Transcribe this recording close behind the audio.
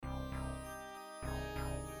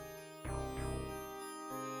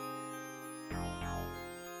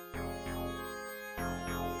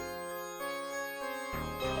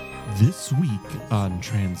This week on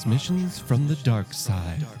Transmissions from the Dark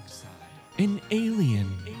Side, an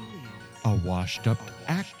alien, a washed-up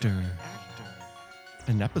actor,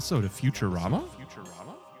 an episode of Futurama,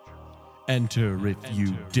 enter if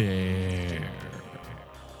you dare.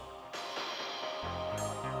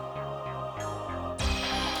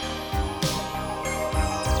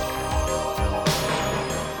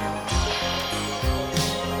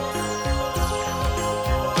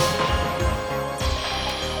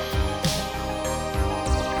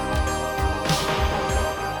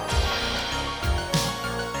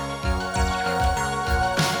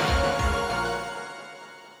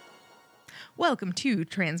 Welcome to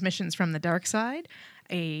Transmissions from the Dark Side,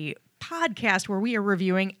 a podcast where we are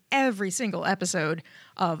reviewing every single episode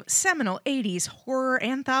of seminal 80s horror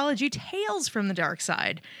anthology Tales from the Dark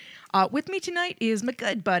Side. With me tonight is my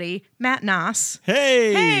good buddy, Matt Noss.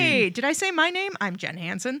 Hey! Hey! Did I say my name? I'm Jen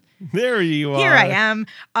Hansen. There you are. Here I am.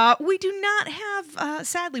 We do not have,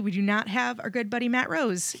 sadly, we do not have our good buddy Matt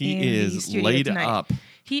Rose in He the is studio laid tonight. up.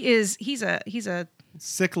 He's a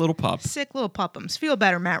Sick little pup. sick little puppums. Feel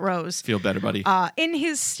better, Matt Rose. Feel better, buddy. In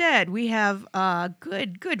his stead, we have a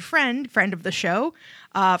good friend of the show,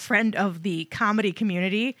 friend of the comedy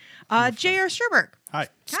community, J.R. Sturberg. Hi.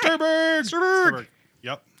 Sturberg! Sturberg.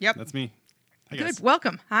 Yep. That's me. Hi, Good. guys.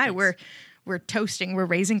 Welcome. Hi. Thanks. We're toasting. We're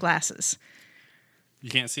raising glasses. You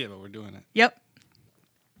can't see it, but we're doing it. Yep.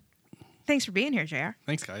 Thanks for being here, J.R.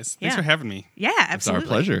 Thanks, guys. Yeah. Thanks for having me. Yeah, It's our absolutely.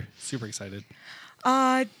 pleasure. Super excited.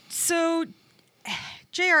 So,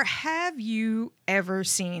 J.R., have you ever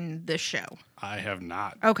seen this show? I have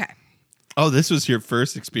not. Okay. Oh, this was your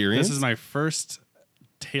first experience? This is my first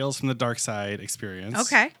Tales from the Dark Side experience.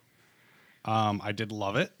 Okay. I did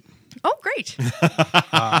love it. Oh, great.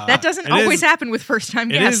 That doesn't it always is- happen with first-time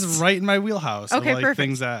It guests. is right in my wheelhouse. Okay, of, like, perfect.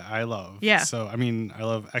 things that I love. Yeah. So, I mean, I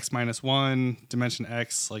love X-1, Dimension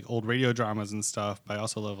X, like old radio dramas and stuff, but I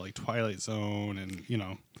also love like Twilight Zone and, you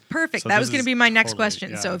know. Perfect. So That this was going to is be my next totally-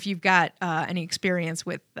 question. yeah. So if you've got any experience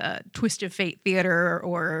with Twist of Fate theater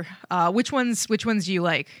or which ones do you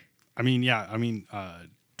like? I mean,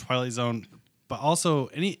 Twilight Zone, but also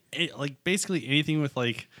like basically anything with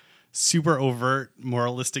like super overt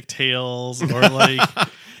moralistic tales or like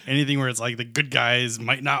anything where it's like the good guys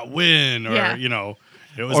might not win or Yeah. you know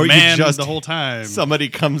it was Or you man just- the whole time. Somebody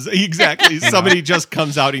just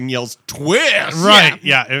comes out and yells, "Twist!" Right?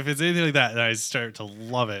 Yeah. If it's anything like that, then I start to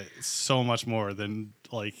love it so much more than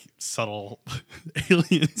like subtle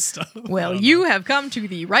alien stuff. Well, you have come to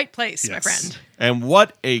the right place, my Yes. friend. And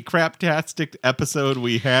what a craptastic episode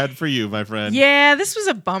we had for you, my friend. Yeah, this was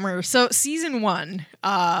a bummer. So season 1,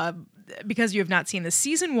 because you have not seen this,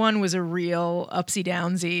 season 1 was a real upsy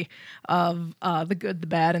downsy of the good, the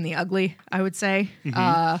bad, and the ugly, I would say.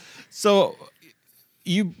 So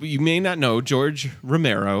you may not know George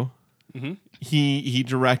Romero. He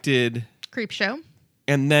directed, Creep Show.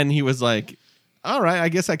 and then he was like, "All right, I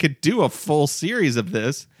guess I could do a full series of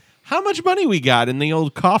this." How much money we got in the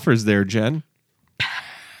old coffers there, Jen?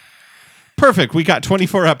 Perfect. We got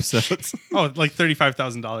 24 episodes. Oh, like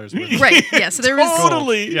 $35,000 worth. Right. Yeah. So there was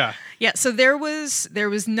Totally. Yeah. Yeah, so there was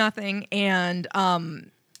nothing, and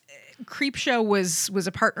Creep Show was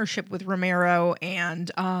a partnership with Romero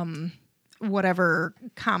and whatever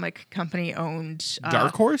comic company owned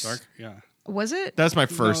Dark Horse? Dark. Yeah. was it That's my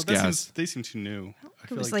first No, that guess. They seem too new. I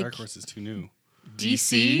feel was like like- Dark Horse is too new.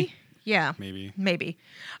 DC? Yeah, Maybe.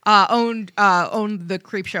 owned the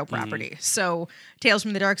Creep Show property. So Tales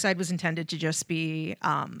from the Dark Side was intended to just be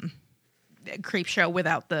Creep Show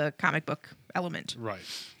without the comic book element, Right.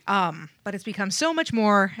 but it's become so much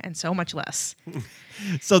more and so much less.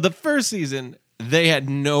 So the first season, they had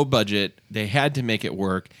no budget. They had to make it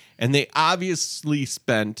work. And they obviously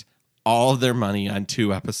spent all of their money on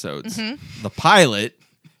 2 episodes. The pilot,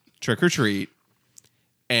 Trick or Treat,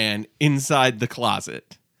 and Inside the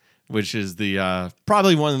Closet, which is the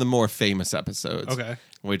probably one of the more famous episodes. Okay.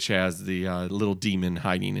 Which has the little demon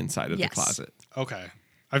hiding inside of Yes. the closet. Okay.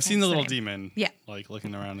 I've seen the That's little the name. demon. Yeah. Like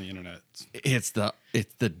looking around the internet. It's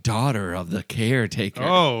the daughter of the caretaker.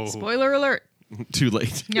 Oh. Spoiler alert. Too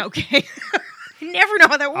late. Okay. I never know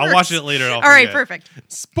how that works. I'll watch it later. All right, perfect.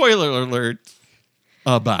 Spoiler alert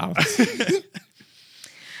about.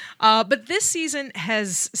 But this season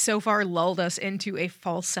has so far lulled us into a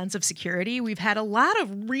false sense of security. We've had a lot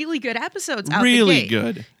of really good episodes out the Really gate.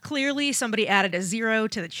 good. Clearly, somebody added a 0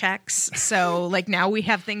 to the checks. So, like, now we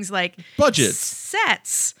have things like Budgets.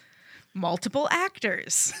 sets, multiple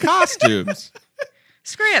actors, Costumes.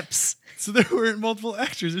 scripts. So there weren't multiple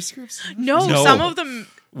actors or scripts. No, No. some of them.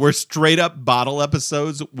 We're straight up bottle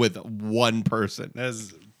episodes with one person. That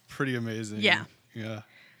is pretty amazing. Yeah. Yeah.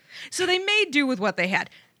 So they made do with what they had.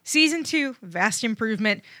 Season 2, vast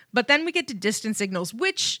improvement. But then we get to Distant Signals,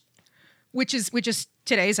 which is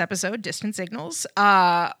today's episode, Distant Signals,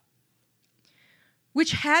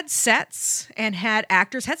 which had sets and had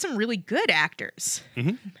actors, had some really good actors.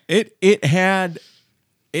 It had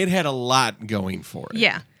a lot going for it.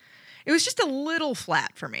 Yeah. It was just a little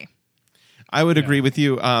flat for me. I would agree with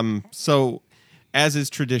you. So, as is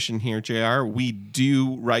tradition here, JR, we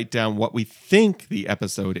do write down what we think the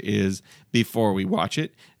episode is before we watch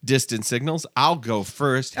it. Distant Signals. I'll go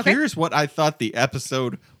first. Okay. Here's what I thought the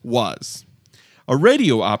episode was. A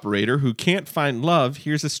radio operator who can't find love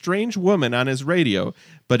hears a strange woman on his radio,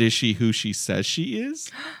 but is she who she says she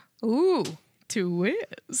is? Ooh,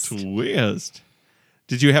 twist. Twist.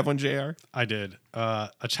 Did you have one, JR? I did. A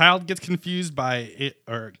child gets confused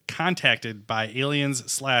contacted by aliens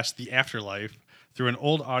 / the afterlife through an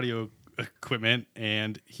old audio equipment,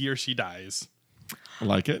 and he or she dies. I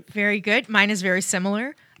like it. Very good. Mine is very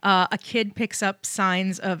similar. A kid picks up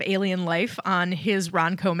signs of alien life on his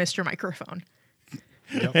Ronco Mr. Microphone.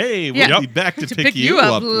 Yep. Hey, we'll Yeah. be back to pick you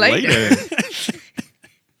up later.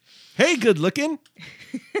 Hey, good looking.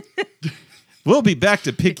 We'll be back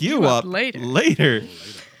to pick you up later.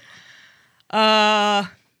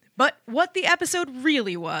 But what the episode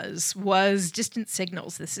really was Distant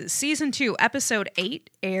Signals. This is season 2, episode 8,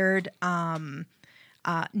 aired November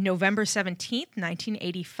 17th,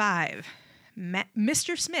 1985.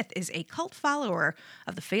 Mr. Smith is a cult follower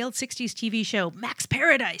of the failed 60s TV show Max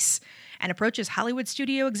Paradise and approaches Hollywood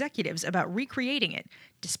studio executives about recreating it,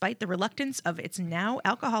 despite the reluctance of its now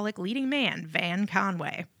alcoholic leading man, Van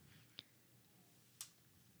Conway.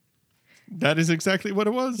 That is exactly what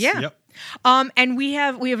it was. Yeah. Yep. And we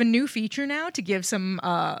have a new feature now to give some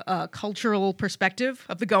cultural perspective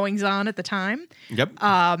of the goings on at the time. Yep.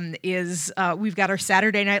 We've got our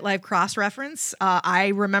Saturday Night Live cross reference.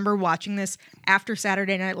 I remember watching this after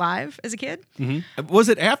Saturday Night Live as a kid. Was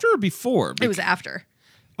it after or before? It was after.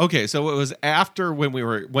 Okay, so it was after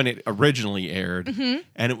when it originally aired,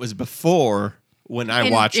 and it was before when I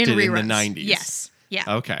watched it reruns. in the 90s. Yes. Yeah.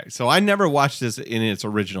 Okay, so I never watched this in its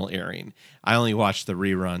original airing. I only watched the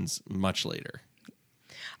reruns much later.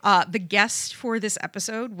 The guest for this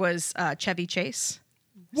episode was Chevy Chase.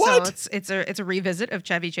 What? So it's a revisit of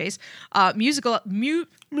Chevy Chase. Musical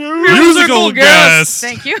guest.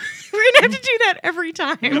 Thank you. We're gonna have to do that every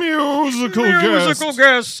time. Musical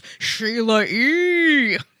guest. Sheila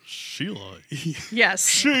E. Sheila. Yes.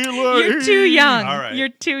 Sheila You're too E. young. All right. You're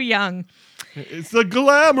too young. It's the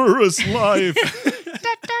glamorous life.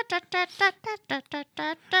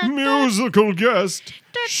 Musical guest,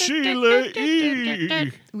 Sheila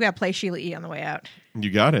E. We gotta play Sheila E. on the way out. You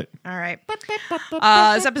got it. All right.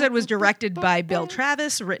 This episode was directed by Bill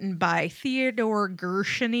Travis, written by Theodore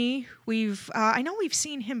Gershony. I know we've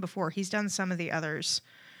seen him before. He's done some of the others.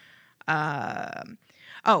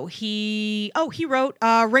 He wrote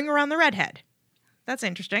Ring Around the Redhead. That's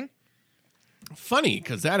interesting. Funny,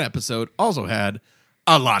 because that episode also had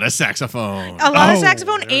a lot of saxophone. A lot of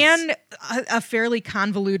saxophone and a fairly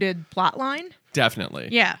convoluted plot line. Definitely.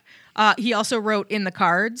 Yeah. He also wrote In the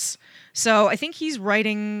Cards. So I think he's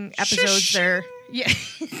writing episodes there. Yeah.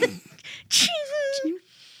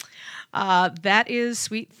 That is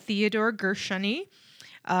sweet Theodore Gershony.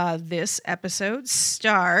 This episode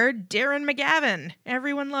starred Darren McGavin.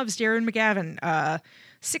 Everyone loves Darren McGavin.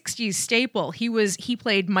 60s staple. He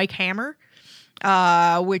played Mike Hammer,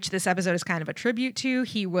 which this episode is kind of a tribute to.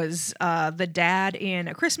 He was the dad in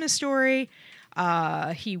A Christmas Story.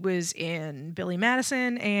 He was in Billy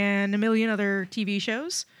Madison and a million other TV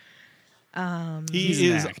shows. He's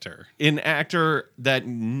is an actor. An actor that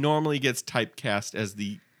normally gets typecast as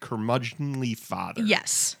the curmudgeonly father.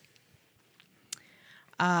 Yes.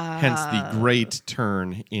 Hence the great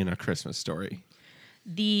turn in A Christmas Story.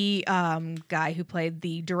 The guy who played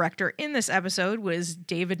the director in this episode was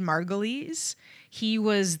David Margulies. He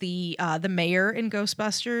was the mayor in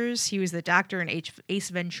Ghostbusters. He was the doctor in Ace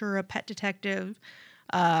Ventura: Pet Detective.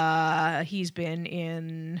 He's been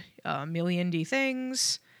in a million D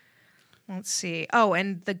things. Let's see. Oh,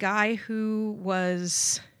 and the guy who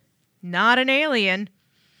was not an alien.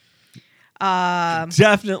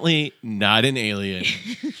 Definitely not an alien.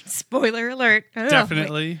 Spoiler alert. Oh,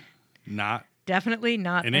 Definitely not. Definitely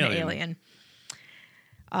not an alien.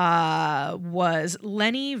 Was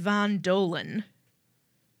Lenny Von Dolan.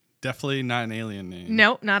 Definitely not an alien name.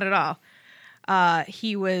 No, not at all.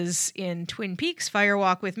 He was in Twin Peaks, Fire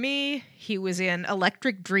Walk with Me. He was in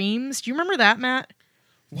Electric Dreams. Do you remember that, Matt?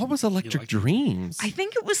 What was Electric Dreams? I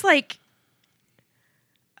think it was like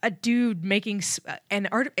a dude making an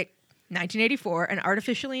art. 1984, an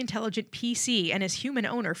artificially intelligent PC and his human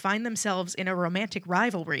owner find themselves in a romantic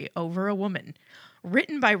rivalry over a woman.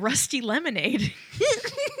 Written by Rusty Lemonade.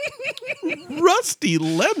 Rusty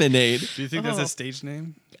Lemonade. Do you think that's a stage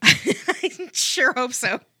name? I sure hope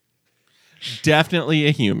so. Definitely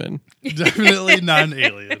a human. Definitely not an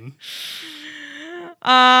alien.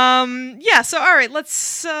 Yeah, so all right,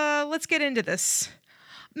 let's get into this.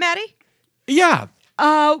 Maddie? Yeah.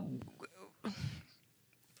 Uh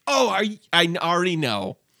Oh, I already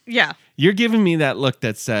know. yeah. You're giving me that look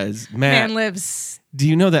that says, Man lives do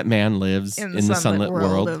you know that man lives in the sunlit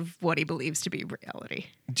world world? of what he believes to be reality.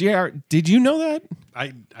 JR, did you know that?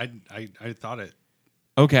 I thought it.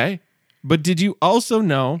 Okay. But did you also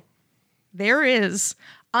know There is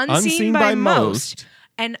unseen by most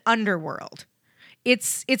an underworld.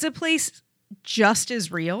 It's a place just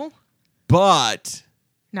as real, but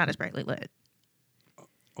not as brightly lit.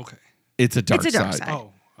 Okay. it's a dark It's a dark side. side.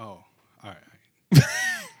 Oh. All right.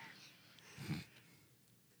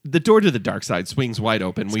 The door to the dark side swings wide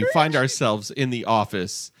open. We find ourselves in the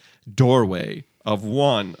office doorway of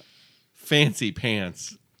one fancy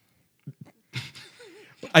pants.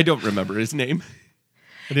 I don't remember his name.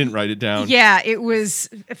 I didn't write it down. Yeah, it was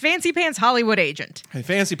a Fancy Pants Hollywood agent A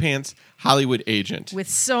fancy pants Hollywood agent. with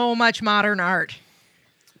so much modern art.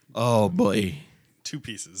 Oh boy. 2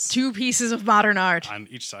 pieces 2 pieces of modern art. on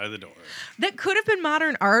each side of the door. That could have been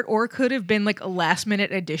modern art or could have been like a last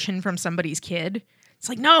minute addition from somebody's kid. It's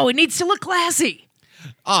like, no, it needs to look classy.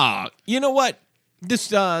 You know what?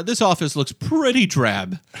 This office looks pretty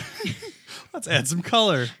drab. Let's add some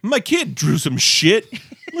color. My kid drew some shit.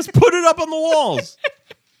 Let's put it up on the walls.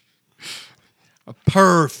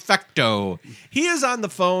 Perfecto. He is on the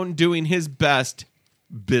phone doing his best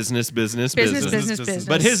business. Business.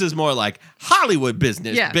 But his is more like Hollywood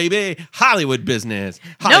business, Yeah. baby. Hollywood business.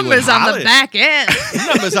 Hollywood Numbers on the Holly- back end.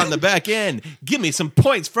 Numbers on the back end. Give me some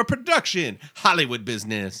points for production. Hollywood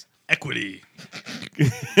business. Equity.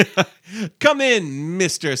 Come in,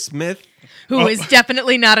 Mr. Smith. Who is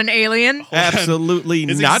definitely not an alien. Absolutely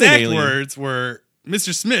His not an exact alien. words were,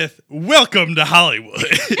 Mr. Smith, welcome to Hollywood.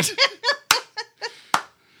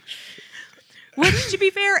 Which, to be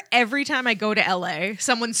fair, every time I go to LA,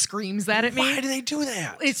 someone screams that at me. Why do they do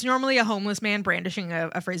that? It's normally a homeless man brandishing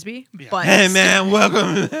a frisbee. But Hey, man,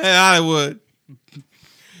 welcome to Hollywood.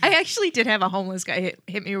 I actually did have a homeless guy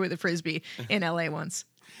hit me with a frisbee in LA once.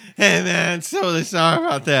 Hey, man, so sorry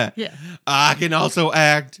about that. Yeah. I can also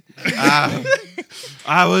act.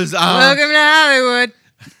 I was Welcome to Hollywood.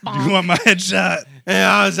 You want my headshot? and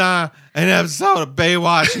I was on an episode of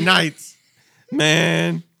Baywatch Nights.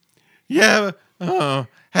 Man. Yeah,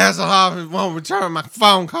 Hasselhoff won't return my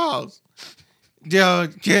phone calls. Yo,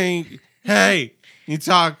 hey, you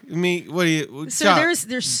talk to me? What do you? So talk?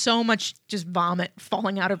 there's so much just vomit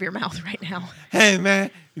falling out of your mouth right now. Hey,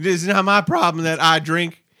 man, this is not my problem that I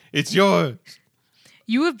drink. It's yours.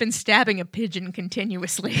 You have been stabbing a pigeon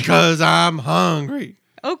continuously. Because I'm hungry.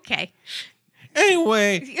 Okay.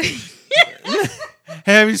 Anyway,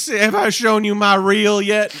 have I shown you my reel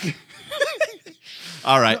yet?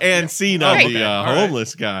 All right, and scene on Okay. the All right.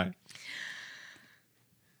 homeless guy.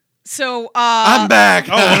 So I'm back.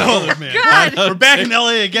 Oh, no, man. God. We're back in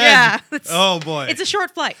LA again. Yeah, Oh, boy. it's a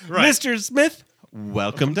short flight. Right. Mr. Smith,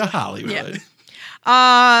 welcome to Hollywood. Yeah.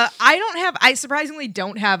 I surprisingly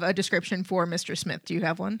don't have a description for Mr. Smith. Do you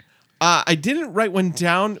have one? I didn't write one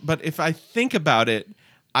down, but if I think about it,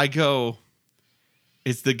 I go,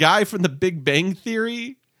 it's the guy from the Big Bang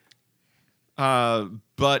Theory, but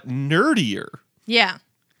nerdier. Yeah.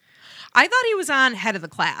 I thought he was on Head of the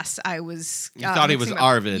Class. I was. You thought he was mixing up-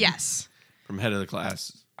 Arvid. Yes. From Head of the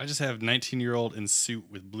Class. I just have 19-year-old in suit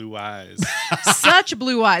with blue eyes. Such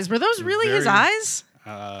blue eyes. Were those really his Very- eyes?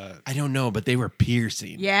 I don't know, but they were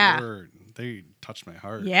piercing. Yeah. They touched my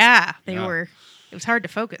heart. Yeah. They Yeah. were. It was hard to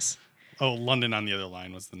focus. Oh, London on the other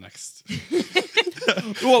line was the next. So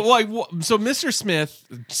Mr. Smith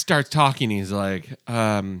starts talking. He's like,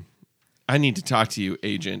 I need to talk to you,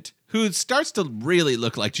 agent. Who starts to really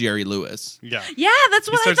look like Jerry Lewis. Yeah. Yeah, that's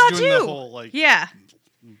what I starts thought doing too. the whole, like, yeah.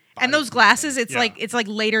 And body those glasses, it's thing. like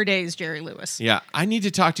later days Jerry Lewis. Yeah, I need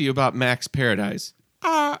to talk to you about Max Paradise.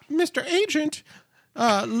 Mr. Agent,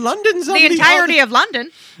 London's on The entirety other, of London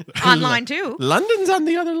online too. London's on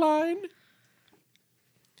the other line.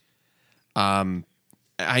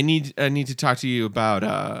 I need to talk to you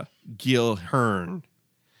about Gil Hearn.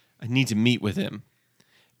 I need to meet with him,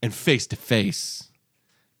 and face to face.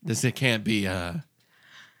 This can't be a.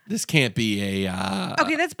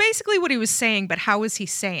 Okay, that's basically what he was saying, but how was he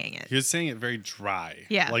saying it? He was saying it very dry.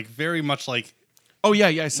 Yeah. Like, very much like Oh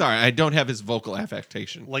yeah. Sorry, I don't have his vocal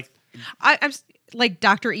affectation. like I'm like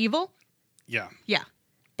Dr. Evil. Yeah. Yeah.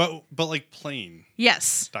 But like plain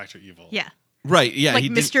Yes. Dr. Evil. Yeah. Right. Yeah. Like he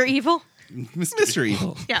did- Mr. Evil. Mr.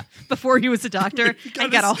 Evil. Yeah. Before he was a doctor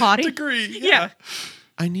and got all his haughty. degree. Yeah.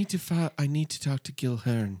 I need to talk to Gil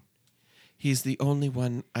Hearn. He's the only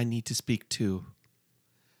one I need to speak to.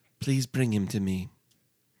 Please bring him to me.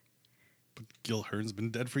 But Gil Hearn's been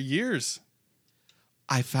dead for years.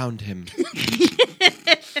 I found him.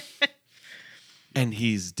 And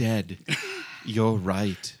he's dead. You're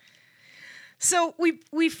right. So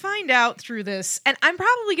we find out through this, and I'm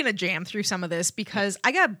probably going to jam through some of this because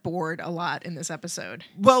I got bored a lot in this episode.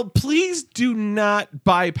 Well, please do not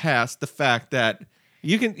bypass the fact that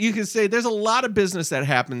you can say there's a lot of business that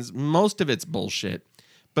happens. Most of it's bullshit.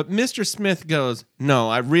 But Mr. Smith goes, no,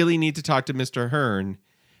 I really need to talk to Mr. Hearn.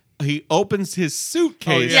 He opens his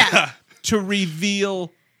suitcase yeah. to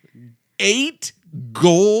reveal 8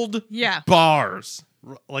 gold Yeah. bars.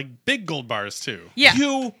 Like big gold bars, too. Yeah.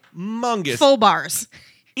 Humongous. Full bars.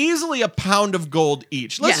 Easily a pound of gold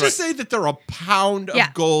each. Let's Yeah. just say that they're a pound Yeah.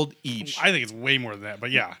 of gold each. I think it's way more than that, but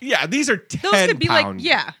yeah. Yeah, these are 10 Those could be pound. like,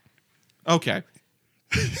 yeah. Okay.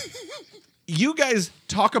 You guys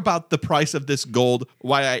talk about the price of this gold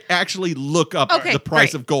while I actually look up Okay, the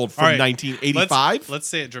price great. of gold from All right. 1985. Let's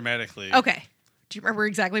say it dramatically. Okay. Do you remember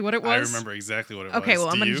exactly what it was? I remember exactly what it was. Okay, well,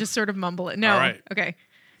 I'm Do going to you? just sort of mumble it. No. All right. Okay.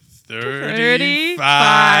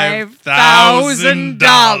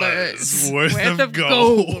 $35,000 worth of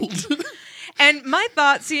gold. And my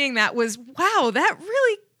thought seeing that was, wow, that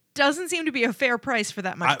really doesn't seem to be a fair price for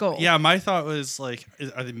that much gold. Yeah, my thought was like,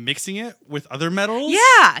 are they mixing it with other metals?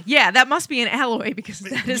 Yeah, that must be an alloy because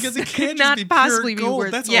that is Because that it could can't not just be possibly pure be gold.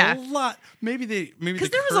 worth. That's yeah, a lot. Maybe because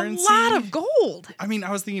the there was currency. a lot of gold. I mean,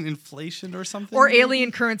 I was thinking inflation or something. Or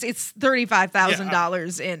alien currency. It's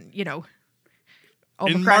 $35,000 in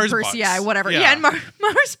Omicron Mars Persei, bucks. whatever. Yeah. Yeah, in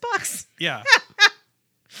Mars bucks. Yeah.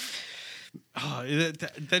 Oh,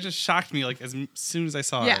 that just shocked me. Like as soon as I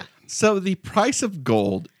saw Yeah. it. So the price of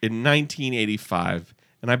gold in 1985,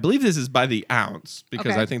 and I believe this is by the ounce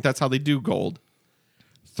because Okay. I think that's how they do gold,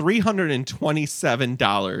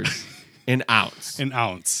 $327 an ounce. An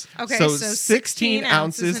ounce. Okay, so so 16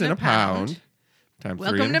 ounces in a pound times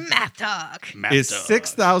Welcome to 3 Math Talk. is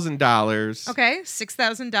 $6,000 Okay,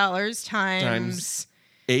 $6,000 times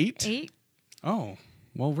 8 8. Oh,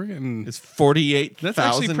 well, we're getting. is $48,000. That's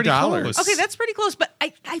actually pretty close. Okay, that's pretty close, but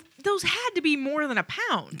I those had to be more than a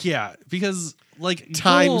pound. Yeah, because like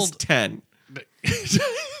times gold, 10.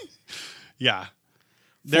 yeah,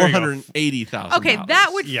 there you go. $480,000. Okay, that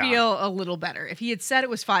would Yeah. feel a little better if he had said it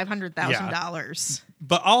was $500,000.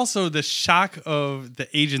 But also the shock of the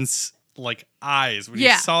agent's like eyes when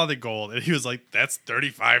Yeah. he saw the gold, and he was like, "That's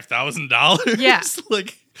 $35,000." Yeah.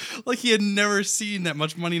 like he had never seen that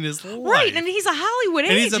much money in his life. Right, and he's a Hollywood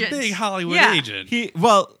And agent. he's a big Hollywood Yeah. agent.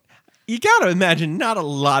 You got to imagine not a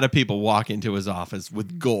lot of people walk into his office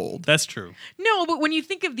with gold. That's true. No, but when you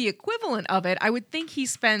think of the equivalent of it, I would think he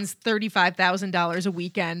spends $35,000 a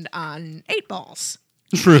weekend on 8 balls.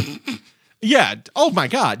 True. Yeah. Oh my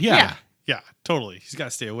God. Yeah. Yeah. Yeah, totally. He's got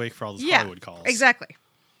to stay awake for all those Yeah, Hollywood calls. exactly.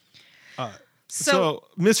 So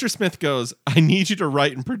Mr. Smith goes, I need you to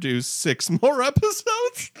write and produce 6 more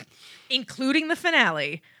episodes. Including the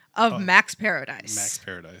finale of Max Paradise. Max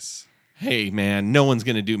Paradise. Hey, man, no one's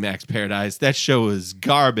going to do Max Paradise. That show is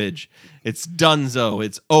garbage. It's dunzo.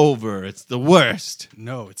 It's over. It's the worst.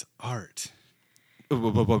 No, it's art.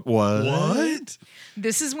 What?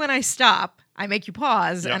 This is when I stop, I make you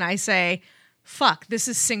pause, Yep. and I say, fuck, this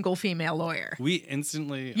is single female lawyer. We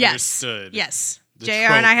instantly Yes. understood. Yes. the JR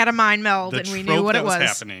trope- and I had a mind meld, the and we trope knew what that it was.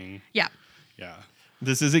 happening. Yeah. Yeah.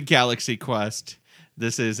 This is a galaxy quest.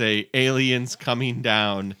 This is aliens coming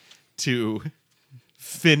down to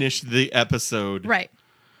finish the episode Right.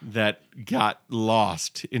 that got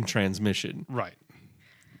lost in transmission Right.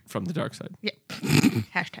 from the dark side. Yeah.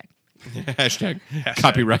 Hashtag. Hashtag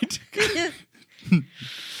copyright.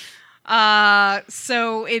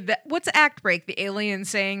 What's act break? The alien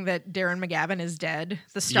saying that Darren McGavin is dead.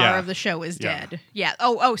 The star Yeah. of the show is Yeah. dead. Yeah.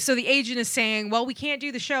 Oh, so the agent is saying, well, we can't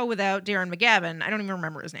do the show without Darren McGavin. I don't even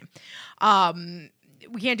remember his name.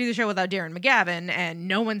 We can't do the show without Darren McGavin, and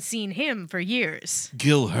no one's seen him for years.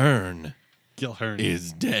 Gil Hearn Gil Hearn.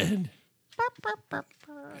 is dead.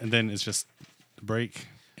 And then it's just the break.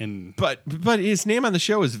 And But his name on the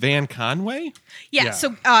show is Van Conway? Yeah, Yeah.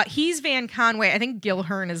 so he's Van Conway. I think Gil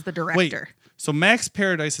Hearn is the director. wait, so Max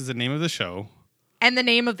Paradise is the name of the show And the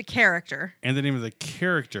name of the character and the name of the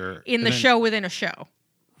character in and the then- show within a show.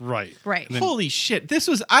 Right. Right. And then- Holy shit.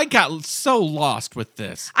 I got so lost with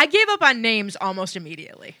this. I gave up on names almost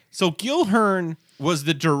immediately. So Gil Hearn was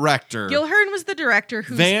the director. Gil Hearn was the director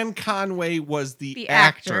who's Van Conway was the The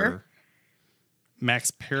actor. actor.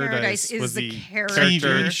 Max Paradise is was the the character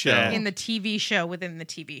TV show. in the TV show within the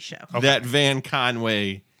TV show. That Van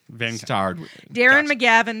Conway Van starred with. Darren Gotcha.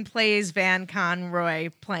 McGavin plays Van Conway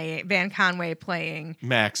playing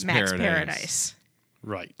Max Paradise.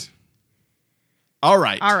 Right. All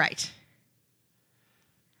right. All right.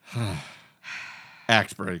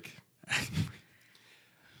 Act break.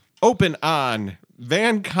 Open on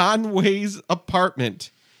Van Conway's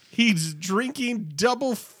apartment. He's drinking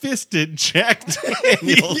double-fisted Jack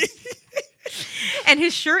Daniels. And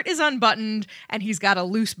his shirt is unbuttoned, and he's got a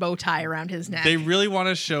loose bow tie around his neck. They really want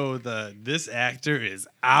to show this actor is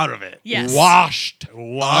out of it. Yes. Washed.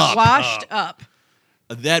 Washed up.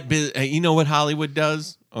 You know what Hollywood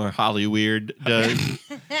does? Or Hollyweird does?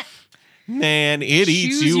 Man, it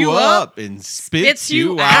eats Chews you you up and spits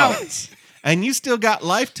you out. out. And you still got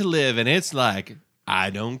life to live, and it's like, I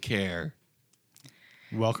don't care.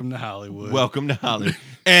 Welcome to Hollywood. Welcome to Hollywood.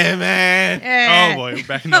 Hey, man. Eh. Oh boy, we're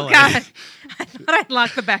back in Oh, LA. God. I thought I'd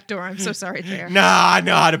locked the back door. I'm so sorry there. Nah, I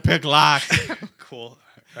know how to pick locks. Cool.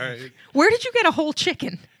 All right. Where did you get a whole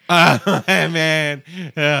chicken? Hey, man.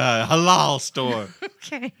 Halal store.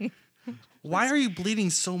 Okay. Why are you bleeding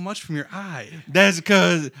so much from your eye? That's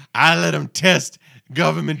because I let them test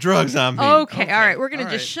government drugs on me. Okay. Okay, All right. We're going to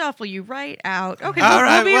all just right. shuffle you right out. Okay. All we'll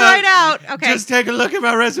right, be well, right out. Okay. Just take a look at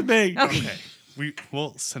my resume. Okay.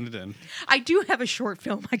 We'll send it in. I do have a short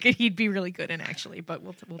film he'd be really good in, actually, but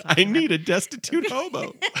we'll talk I about need a destitute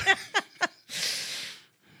hobo.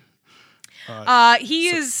 he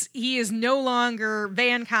is no longer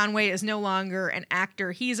Van Conway is no longer an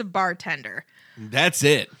actor. He's a bartender. That's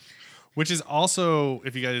it. Which is also,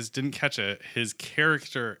 if you guys didn't catch it, his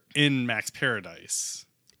character in Max Paradise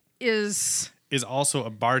Is also a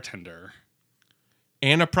bartender.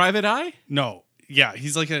 And a private eye? No, yeah,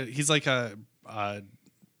 he's like a. I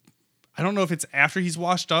don't know if it's after he's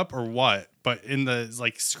washed up or what, but in the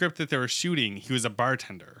script that they were shooting, he was a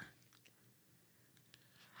bartender.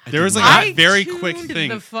 There was I a very tuned quick thing.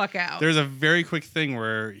 the fuck out. There's a very quick thing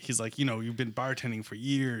where he's like, you've been bartending for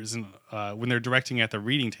years, and when they're directing at the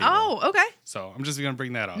reading table. Oh, okay. So I'm just gonna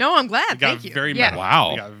bring that up. No, I'm glad. It got Thank you. very Yeah. meta.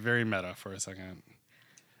 Wow. It got very meta for a second.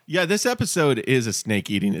 Yeah, this episode is a snake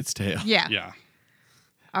eating its tail. Yeah. Yeah.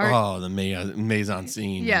 All right. Oh, the maison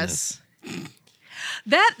scene. Yes.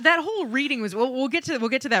 That whole reading was. We'll get to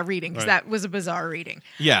that reading because Right. that was a bizarre reading.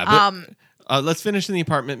 Yeah, but let's finish in the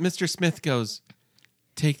apartment. Mr. Smith goes,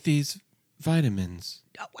 take these vitamins.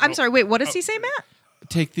 I'm sorry. Wait. What does he say, Matt?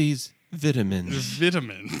 Take these vitamins.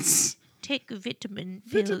 Vitamins. Take vitamin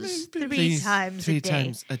pills three These times three a day.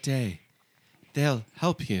 times a day. They'll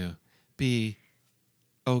help you be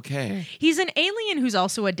okay. He's an alien who's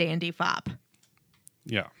also a dandy fop.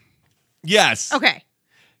 Yeah. Yes. Okay.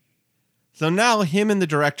 So now him and the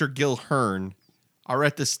director, Gil Hearn, are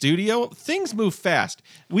at the studio. Things move fast.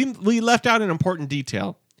 We left out an important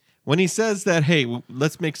detail. When he says that, hey,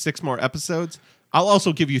 let's make 6 more episodes, I'll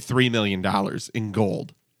also give you $3 million in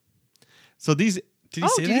gold. So these... Did he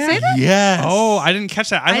say did that? he say that? Yes. Oh, I didn't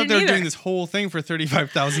catch that. I thought didn't they were either. doing this whole thing for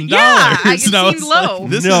 $35,000. Yeah, it And I seemed was low. like,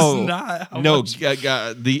 this no, is not how no. much.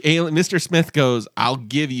 The alien, Mr. Smith goes, I'll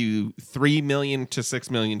give you $3 million to $6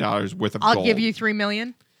 million worth of I'll gold. give you $3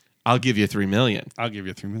 million. I'll give you $3 million. I'll give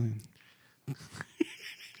you $3 million.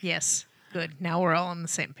 Yes. Good. Now we're all on the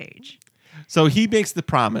same page. So he makes the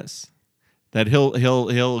promise that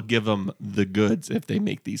he'll give them the goods if they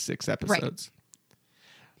make these 6 episodes.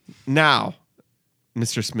 Now,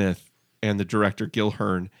 Mr. Smith and the director Gil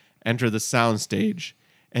Hearn enter the soundstage,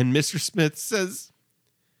 and Mr. Smith says,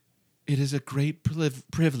 "It is a great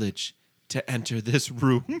privilege to enter this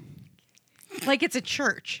room." Like it's a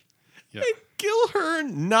church. Yeah. And Gil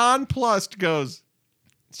Hearn, nonplussed, goes,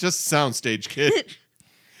 "It's just a soundstage, kid.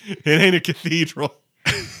 It ain't a cathedral."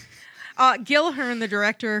 Gil Hearn, the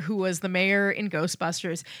director who was the mayor in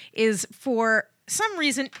Ghostbusters, is for some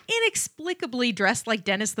reason inexplicably dressed like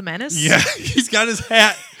Dennis the Menace. Yeah, he's got his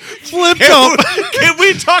hat flipped up. Can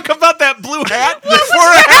we talk about that blue hat for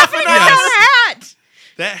a half an hour? Hat.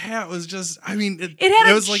 That hat was just, I mean, It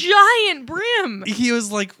had a was like, giant brim. he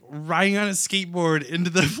was like riding on a skateboard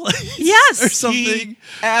into the place. Yes. Or something. He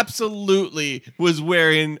absolutely was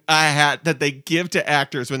wearing a hat that they give to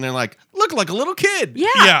actors when they're like, look like a little kid. Yeah.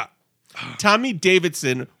 Yeah. Tommy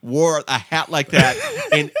Davidson wore a hat like that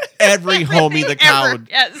in every Homie the Clown.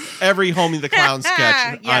 Yes. Every Homie the Clown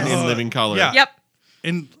sketch Yes. on In Living Color. Yeah. Yep.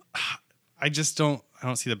 And I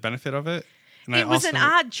don't see the benefit of it. And It was an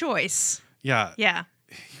odd choice. Yeah. Yeah.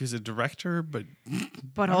 He was a director, but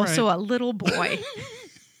But All also right. a little boy.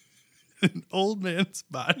 an old man's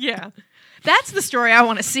body. Yeah. That's the story I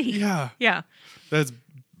want to see. Yeah. Yeah. That's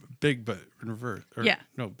big, but in reverse. Or, Yeah.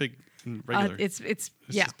 No, big. Regular. It's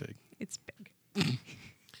yeah, just big. it's big.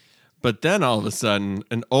 But then all of a sudden,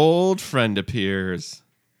 an old friend appears.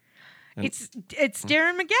 It's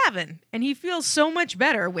Darren McGavin, and he feels so much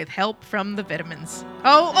better with help from the vitamins.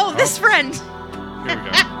 Oh, this friend. Here we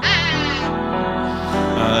go.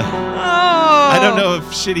 Oh, I don't know if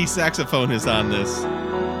shitty saxophone is on this.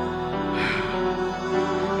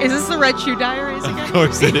 Is this the Red Shoe Diaries again? Of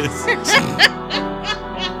course it is.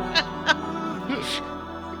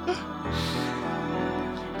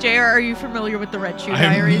 JR, are you familiar with the Red Shoe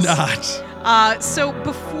Diaries? I'm not. So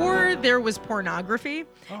before there was pornography,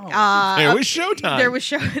 There was Showtime. There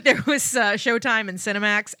was Showtime and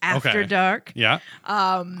Cinemax After Okay. Dark. Yeah.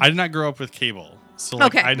 I did not grow up with cable. So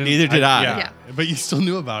like, Okay. I didn't, Neither did I. Yeah. But you still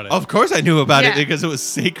knew about it. Of course I knew about Yeah. it because it was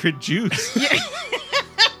sacred juice.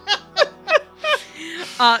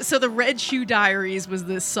 So the Red Shoe Diaries was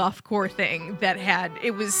this softcore thing that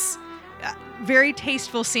was very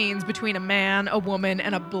tasteful scenes between a man, a woman,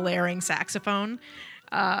 and a blaring saxophone,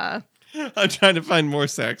 I'm trying to find more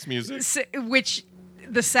sax music. which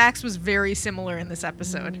the sax was very similar in this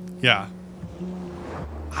episode. Yeah.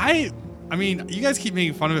 I mean, you guys keep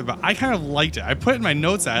making fun of it, but I kind of liked it. I put it in my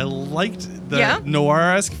notes that I liked the Yeah?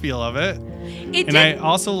 noir-esque feel of it. It And I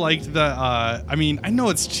also liked the, I mean, I know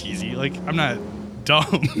it's cheesy. Like, I'm not dumb.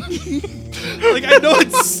 Like, I know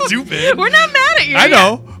it's stupid. We're not mad at you. I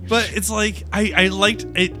know, but it's like, I liked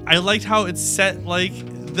it. I liked how it set, like,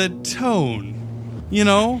 the tone. You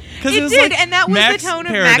know? Because It was did, like and that was the tone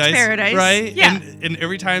of Max Paradise. Right? Yeah. And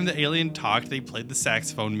every time the alien talked, they played the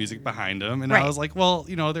saxophone music behind him. And Right. I was like, well,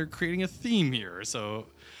 you know, they're creating a theme here. So,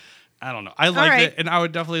 I don't know. I liked right. it, and I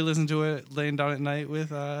would definitely listen to it laying down at night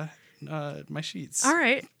with my sheets. All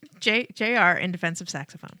right. JR in defense of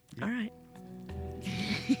saxophone. All right.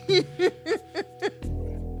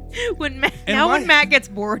 when Matt gets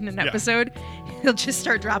bored in an episode, he'll just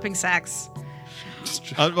start dropping sax.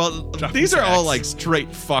 Well, Dropping these are all sax. like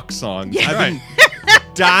straight fuck songs. Yeah. I've been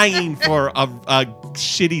dying for a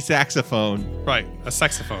shitty saxophone. Right. A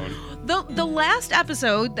saxophone. The last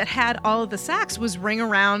episode that had all of the sax was Ring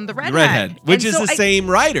Around the Redhead. Redhead, which And is so the same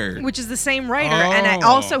writer. Which is the same writer, and I Oh.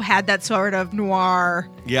 also had that sort of noir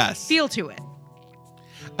Yes. feel to it.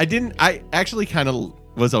 I actually kind of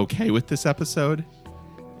was okay with this episode.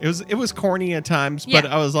 It was corny at times, but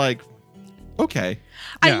Yeah. I was like, okay.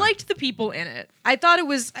 I Yeah. liked the people in it. I thought it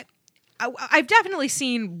was. I've definitely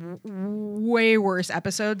seen way worse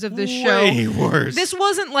episodes of this show. Way worse. This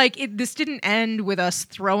wasn't like this didn't end with us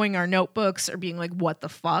throwing our notebooks or being like, "What the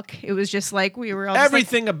fuck?" It was just like we were all just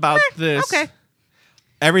everything about this. okay.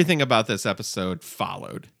 Everything about this episode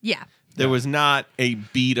followed. Yeah. There was not a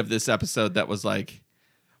beat of this episode that was like,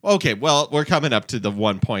 okay, well, we're coming up to the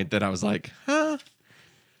one point that I was like, huh.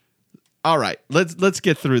 All right, let's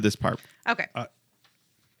get through this part. Okay.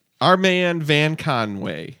 Our man Van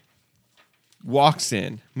Conway walks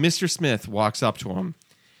in. Mr. Smith walks up to him,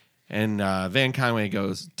 and Van Conway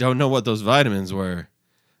goes, "Don't know what those vitamins were,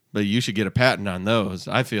 but you should get a patent on those.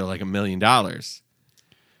 I feel like $1 million.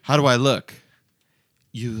 How do I look?"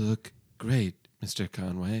 "You look great, Mr.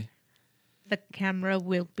 Conway." The camera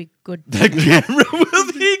will be good. "The camera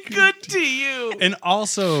will be good to you." And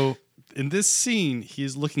also, in this scene, he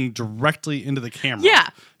is looking directly into the camera. Yeah.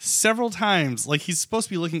 Several times. Like, he's supposed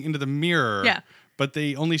to be looking into the mirror. Yeah. But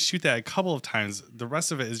they only shoot that a couple of times. The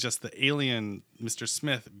rest of it is just the alien, Mr.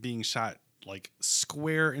 Smith, being shot, like,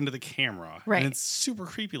 square into the camera. Right. And it's super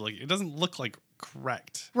creepy. Like, it doesn't look, like,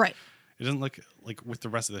 correct. Right. It doesn't look, like, with the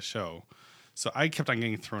rest of the show. So I kept on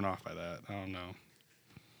getting thrown off by that. I don't know.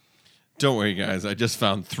 Don't worry, guys. I just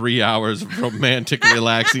found 3 hours of romantic,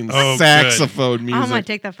 relaxing Oh, saxophone music. I'm gonna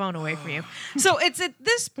take that phone away from you. So it's at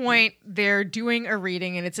this point they're doing a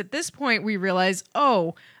reading, and it's at this point we realize,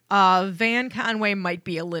 Van Conway might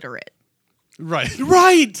be illiterate. Right.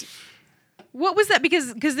 Right. What was that?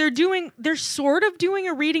 Because they're sort of doing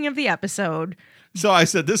a reading of the episode. So I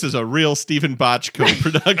said, this is a real Stephen Bochco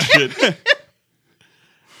production.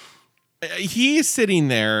 He's sitting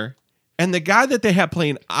there, and the guy that they have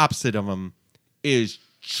playing opposite of him is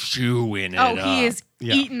chewing it up. He is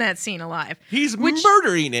Yeah. eating that scene alive. He's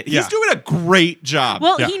murdering it. Yeah. He's doing a great job.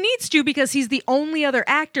 Well, Yeah. he needs to because he's the only other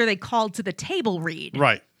actor they called to the table read.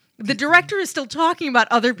 Right. The director is still talking about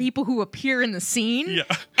other people who appear in the scene, Yeah.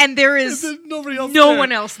 and there is There's nobody else no there.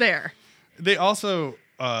 one else there. They also,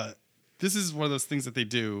 this is one of those things that they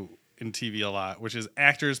do in TV a lot, which is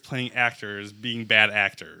actors playing actors being bad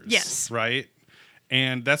actors. Yes. Right?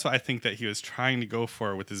 And that's what I think that he was trying to go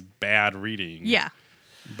for with his bad reading. Yeah.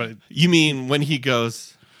 But You mean when he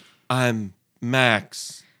goes, "I'm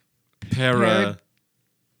Max Paradise"?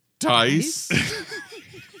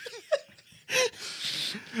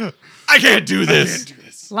 I can't do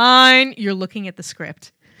this. Line. You're looking at the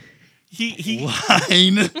script. He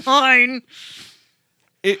Line. Line.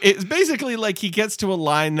 it's basically like he gets to a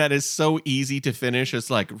line that is so easy to finish. It's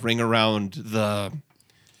like ring around the.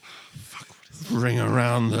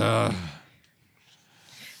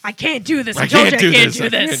 I can't do this. I can't do this. I I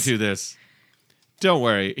can't do this. Don't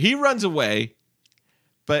worry. He runs away,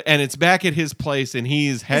 and it's back at his place, and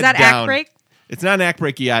he's head down. Is that act break? It's not an act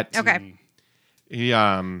break yet. Okay. He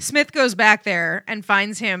Smith goes back there and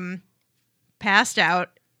finds him passed out,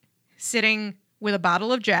 sitting with a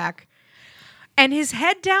bottle of Jack, and his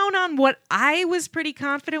head down on what I was pretty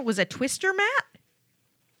confident was a twister mat.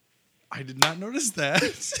 I did not notice that.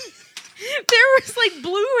 There was like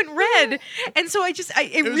blue and red, and so it really just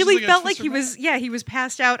like a felt like twister he was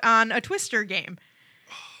passed out on a twister game.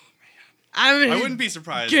 I wouldn't be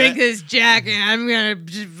surprised. Drink this Jack, and I'm gonna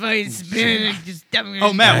just fucking spin and just.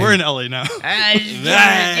 Oh, Matt, we're in LA now.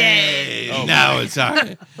 Hey, now it's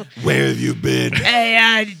time. Where have you been? Hey,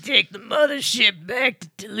 I had to take the mothership back to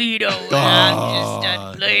Toledo, and I'm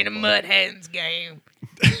just playing a mud hands game.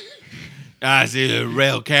 I see the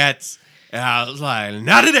rail cats, and I was like,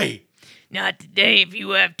 not today. Not today. If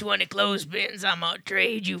you have 20 clothespins, I'm gonna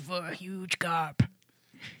trade you for a huge carp.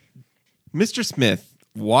 Mr. Smith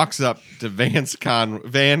walks up to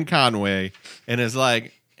Van Conway and is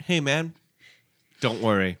like, hey, man, don't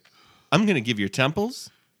worry. I'm going to give your temples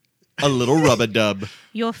a little rub-a-dub.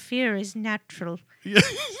 Your fear is natural.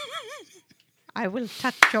 I will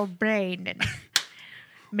touch your brain and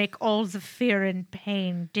make all the fear and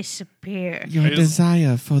pain disappear. Your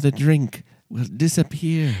desire for the drink will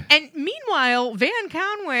disappear. And meanwhile, Van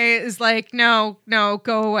Conway is like, no,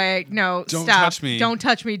 go away. No, Don't stop. touch me. Don't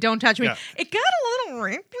touch me. Don't touch me. Yeah. It got a little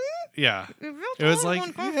rapey. Yeah. It It was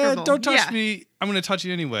like, don't touch me. I'm going to touch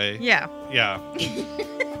you anyway. Yeah. Yeah.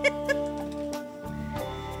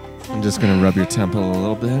 I'm just going to rub your temple a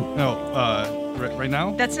little bit. No, right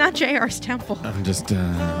now? That's not JR's temple. I'm just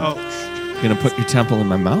Oh, going to put your temple in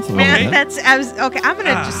my mouth a little Man, bit. I'm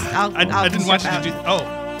gonna just. I didn't want you to do. Oh,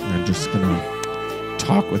 I'm just going to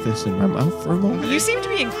talk with this in my mouth for a moment. You seem to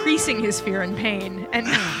be increasing his fear and pain and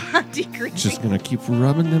not decreasing. Just going to keep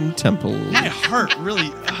rubbing them temples. my heart really.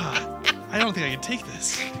 I don't think I can take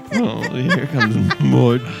this. Oh, here comes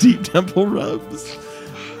more deep temple rubs.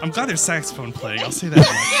 I'm glad there's saxophone playing. I'll say that much.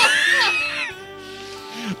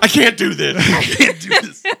 I can't do this. I can't do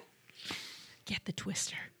this. Get the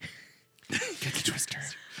twister. Get the twister.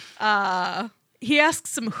 He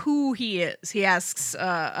asks him who he is. He asks,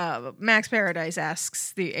 Max Paradise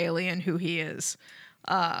asks the alien who he is.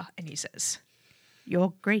 And he says,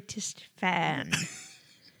 your greatest fan.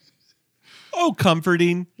 Oh,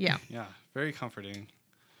 comforting. Yeah. Yeah, very comforting.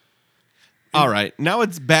 All right, now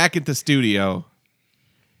it's back at the studio.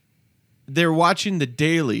 They're watching the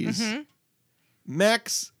dailies. Mm-hmm.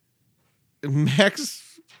 Max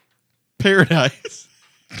Paradise.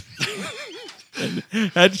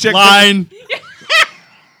 Had to check Line.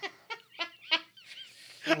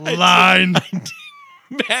 Line.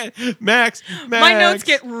 Max. My notes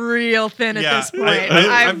get real thin at Yeah, this point.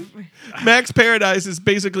 I'm- Max Paradise is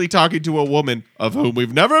basically talking to a woman of whom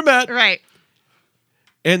we've never met. Right.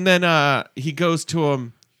 And then he goes to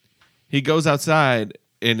him. He goes outside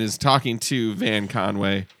and is talking to Van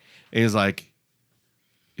Conway. And he's like,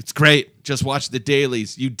 it's great. Just watch the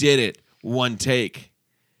dailies. You did it. One take.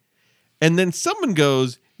 And then someone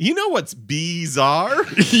goes, you know what's bizarre?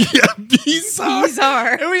 Yeah, bizarre.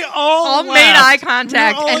 Bizarre. And we all Made eye laughed.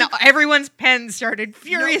 contact, We all and everyone's pens started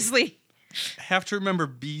furiously. have to remember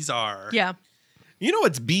bizarre. Yeah. You know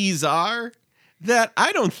what's bizarre? That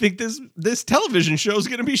I don't think this television show is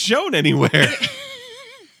going to be shown anywhere.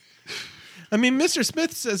 I mean, Mr.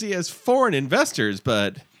 Smith says he has foreign investors,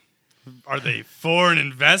 but Are they foreign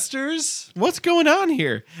investors? what's going on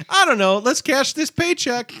here? I don't know. Let's cash this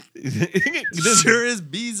paycheck. This Sure is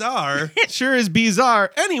bizarre. sure is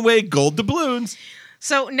bizarre. Anyway, gold doubloons.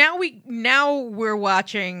 So now we're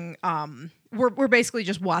watching. We're basically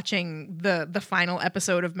just watching the final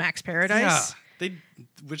episode of Max Paradise. Yeah.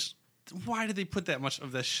 Why did they put that much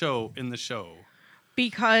of the show in the show?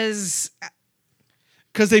 Because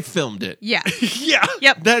Because they filmed it. yeah. Yeah.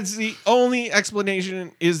 Yep. That's the only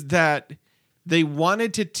explanation, is that they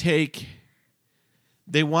wanted to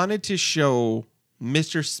show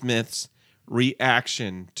Mr. Smith's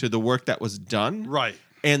reaction to the work that was done. Right.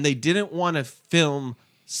 And they didn't want to film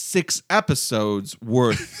 6 episodes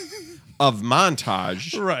worth of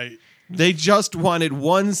montage. Right. They just wanted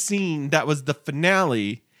one scene that was the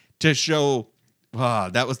finale to show,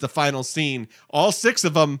 that was the final scene. All 6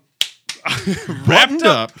 of them wrapped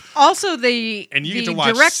up. Also, And you get to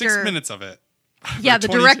watch director, 6 minutes of it. Yeah, the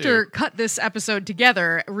 22. director cut this episode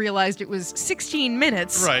together, realized it was 16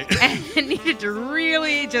 minutes. Right. And needed to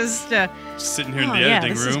really just... Just sitting here in Oh, the yeah,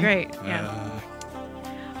 editing this room. is great.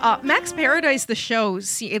 Yeah. Max Paradise, the show,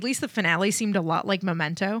 at least the finale, seemed a lot like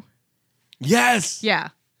Memento. Yes. Yeah.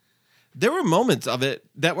 There were moments of it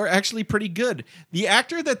that were actually pretty good. The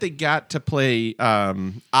actor that they got to play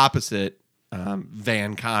opposite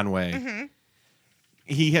Van Conway,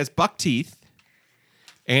 he has buck teeth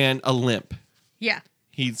and a limp. Yeah.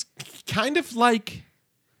 He's kind of like,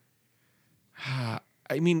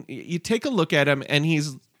 I mean, you take a look at him, and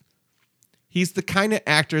he's the kind of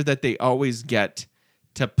actor that they always get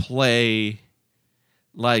to play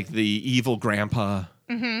like the evil grandpa.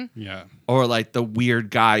 Yeah. Or like the weird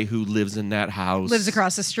guy who lives in that house. Lives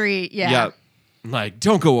across the street. Yeah. Yep. Like,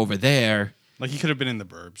 don't go over there. Like he could have been in The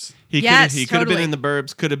Burbs. He Yes, could have been totally. in the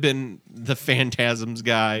Burbs, could have been the Phantasms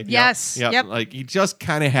guy. Yes. Yep. Like he just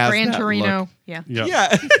kind of has Gran that Torino. look. Yeah. Yeah.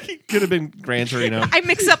 Yeah, he could have been Gran Torino. I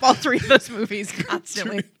mix up all three of those movies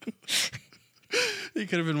constantly. He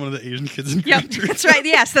could have been one of the Asian kids in Yep. Gran That's right.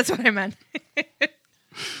 Yes, that's what I meant.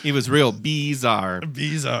 He was real bizarre.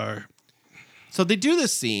 Bizarre. So they do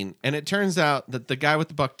this scene, and it turns out that the guy with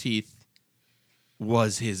the buck teeth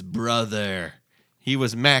was his brother. He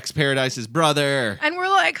was Max Paradise's brother. And we're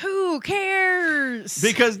like, who cares?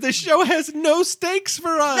 Because the show has no stakes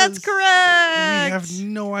for us. That's correct. We have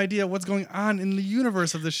no idea what's going on in the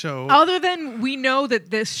universe of the show. Other than we know that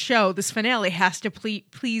this show, this finale, has to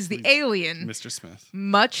please the alien, Mr. Smith.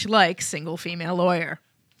 much like Single Female Lawyer.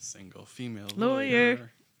 Single female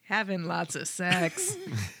Lawyer. Having lots of sex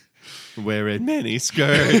Wearing many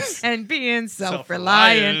skirts. and being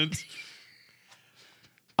self-reliant.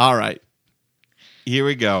 All right. Here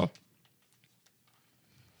we go.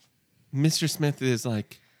 Mr. Smith is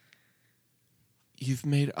like, you've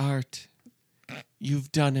made art.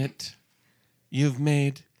 You've done it. You've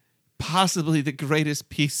made possibly the greatest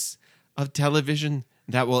piece of television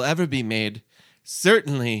that will ever be made.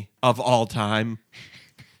 Certainly of all time.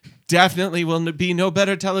 Definitely will be no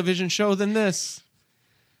better television show than this.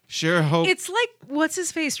 Sure hope. It's like, what's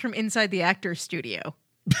his face from Inside the Actors Studio?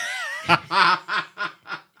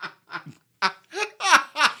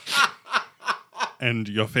 And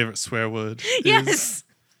your favorite swear word? Yes.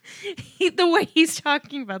 The way he's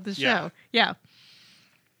talking about the show. Yeah. Yeah.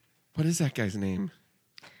 What is that guy's name?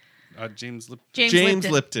 James Lip. James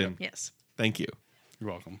Lipton. Yes. Thank you.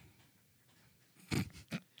 You're welcome.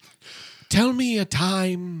 Tell me a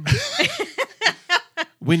time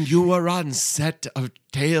when you were on set of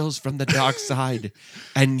Tales from the Dark Side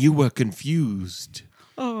and you were confused.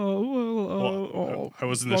 I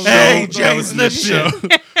was in the show. Hey, I James was in the show.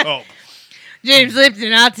 Oh, James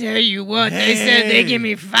Lipton, I'll tell you what. They said Hey. they give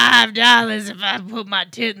me $5 if I put my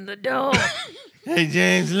tit in the door. Hey,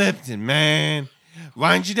 James Lipton, man.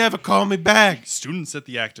 Why didn't you never call me back? students at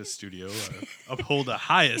the Actors Studio uphold the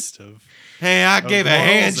highest of. Hey, I gave a morals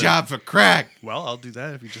hand and- job for crack. Well, I'll do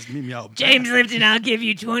that if you just meet me out. James back. Lipton, I'll give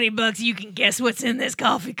you $20. You can guess what's in this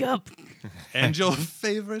coffee cup. And your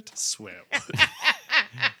favorite swear word.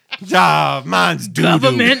 Ah, mine's doo-doo.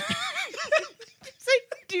 Government. Say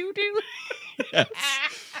doo-doo.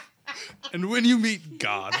 And when you meet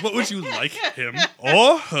God, what would you like him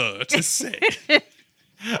or her to say?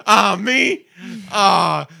 Me?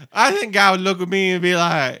 I think God would look at me and be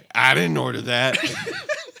like, I didn't order that.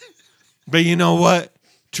 But you know what?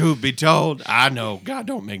 Truth be told, I know God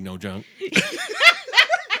don't make no junk.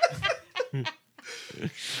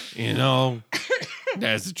 You know,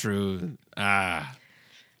 that's the truth.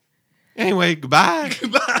 Anyway, goodbye.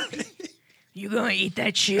 You gonna eat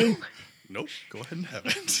that shoe? Nope. Go ahead and have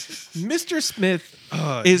it. Mr. Smith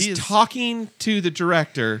He is talking to the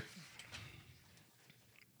director,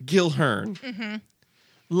 Gil Hearn.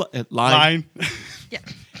 Line. Line. Yeah.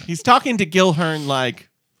 He's talking to Gil Hearn like,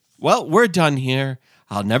 well, we're done here.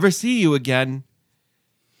 I'll never see you again.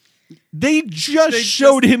 They just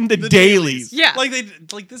showed him the dailies. Yeah. Like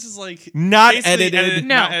this is like Not basically edited.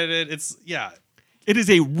 No. Not edited. It's It is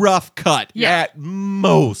a rough cut. Yeah. At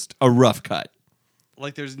most, a rough cut.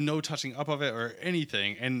 like there's no touching up of it or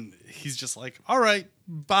anything, and he's just like, all right,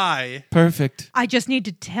 bye. Perfect. I just need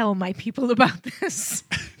to tell my people about this.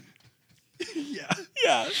 Yeah.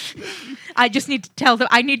 Yeah. I just need to tell them.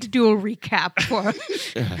 I need to do a recap for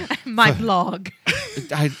my blog.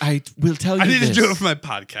 I will tell you I need this. to do it for my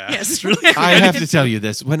podcast. Yes. It's really I have to tell you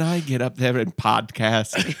this. When I get up there and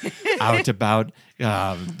podcast out about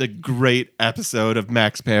the great episode of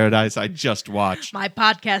Max Paradise I just watched, My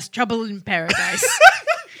podcast, Trouble in Paradise.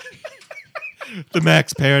 the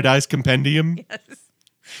Max Paradise Compendium,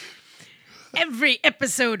 every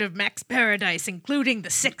episode of Max Paradise, including the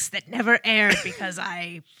 6 that never aired because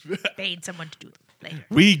I paid someone to do them later.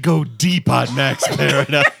 We go deep on Max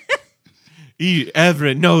Paradise. Eat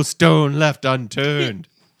Everett, no stone left unturned.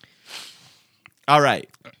 All right.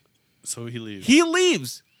 So he leaves. He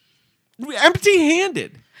leaves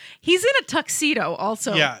empty-handed. He's in a tuxedo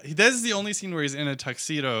also. Yeah, that is the only scene where he's in a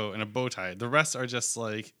tuxedo and a bow tie. The rest are just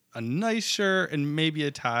like a nice shirt and maybe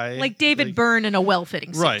a tie. Like David Byrne in a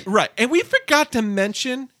well-fitting suit. Right. Right. And we forgot to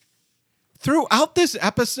mention, throughout this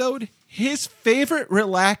episode, his favorite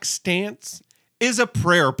relaxed stance is a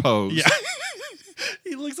prayer pose. Yeah.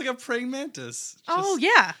 He looks like a praying mantis. Oh, Just-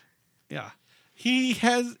 yeah. Yeah. He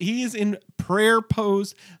is in prayer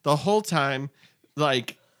pose the whole time,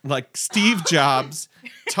 like Steve Jobs,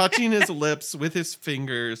 touching his lips with his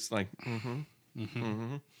fingers, like,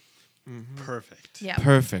 Perfect. Yeah.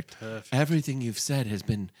 perfect. Perfect. Everything you've said has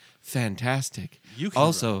been fantastic. You can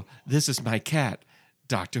Also, this is my cat,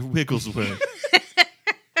 Dr. Wigglesworth.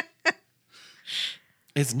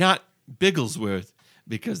 It's not Bigglesworth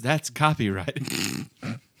because that's copyrighted.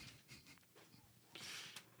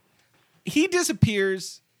 He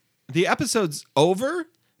disappears. The episode's over,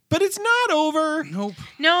 but it's not over. Nope.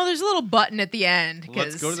 No, there's a little button at the end.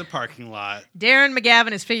 Let's 'cause go to the parking lot. Darren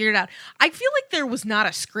McGavin has figured it out. I feel like there was not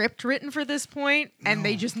a script written for this point, and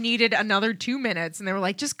they just needed another 2 minutes, and they were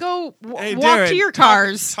like, just go Hey, walk Darren, to your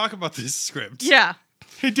cars. Talk about this script. Yeah.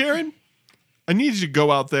 Hey, Darren, I need you to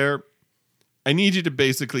go out there. I need you to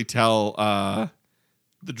basically tell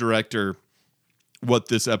the director what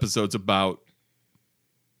this episode's about.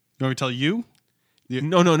 You want me to tell you?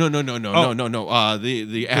 No.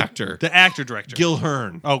 The actor, The actor director. Gil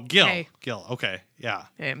Hearn. Oh, Gil. Hey. Gil. Okay. Yeah.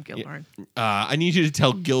 I am Gilhorn. I need you to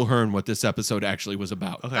tell Gil Hearn what this episode actually was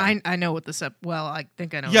about. Okay. I know what this up. Well, I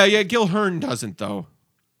think I know. Yeah. Gil Hearn doesn't though.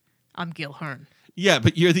 I'm Gilhorn. Yeah,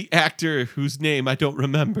 but you're the actor whose name I don't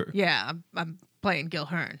remember. Yeah, I'm playing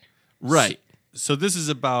Gilhorn. Right. So this is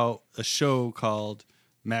about a show called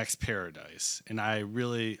Max Paradise, and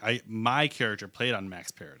my character played on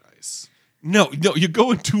Max Paradise. No, you're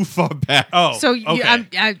going too far back. Oh, So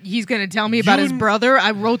okay. he's going to tell me about his brother.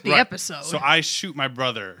 I wrote the Right. episode. So I shoot my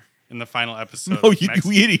brother in the final episode. No, of you Max-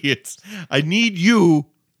 idiots. I need you,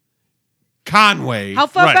 Conway, How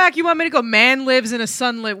far Right. back you want me to go? Man lives in a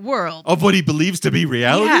sunlit world. of what he believes to be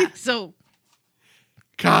reality. Yeah. So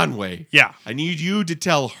Conway. Yeah. I need you to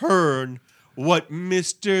tell Hearn what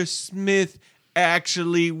Mr. Smith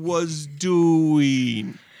actually was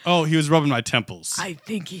doing. Oh, he was rubbing my temples. I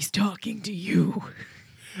think he's talking to you.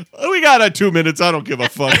 We got 2 minutes. I don't give a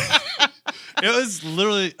fuck. It was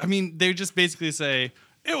literally. I mean, they just basically say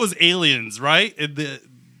it was aliens, right? And the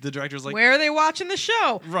director's like, Where are they watching the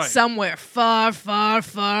show? Right. Somewhere far, far,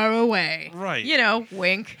 far away. Right. You know,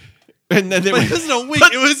 wink. And then they but were, it wasn't a wink.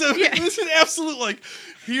 It was an absolute like.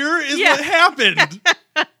 Here is Yeah. what happened.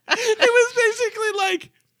 it was basically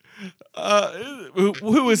like,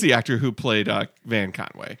 who was the actor who played Van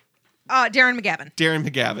Conway? Darren McGavin. Darren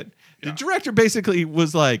McGavin. The Yeah. director basically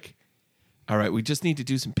was like, all right, we just need to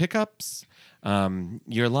do some pickups.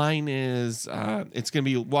 Your line is, it's going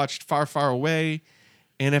to be watched far, far away.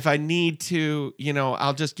 And if I need to,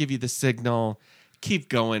 I'll just give you the signal. Keep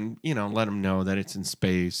going, let them know that it's in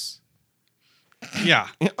space. Yeah.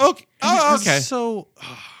 Yeah, okay. Oh, okay. So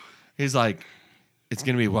He's like, it's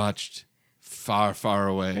going to be watched far, far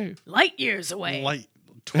away. Light years away.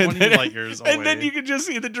 20 light years away. And then you can just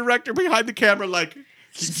see the director behind the camera like,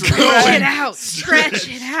 Stretch it out. Stretch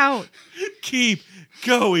it out. keep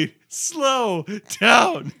going, slow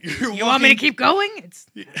down. You want me to keep going? It's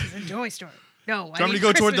a Joy Story. No, Do you want me to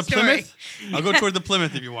go toward the Plymouth? I'll go toward the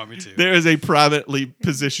Plymouth if you want me to. There is a prominently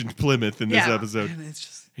positioned Plymouth in this Yeah. episode. It's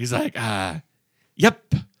just He's like,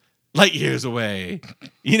 yep, light years away.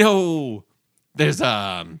 There's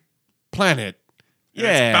a planet.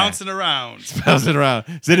 Yeah. it's bouncing around. Bouncing around.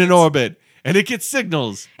 It's in an orbit. And it gets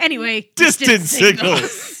signals. Anyway, Distant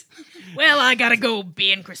signals. Well, I gotta go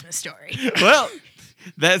be in Christmas Story. Well,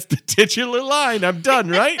 that's the titular line. I'm done,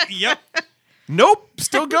 right? Yep. Nope.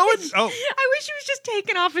 Still going? Oh, I wish he was just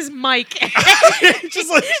taking off his mic just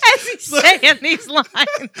like as he's saying these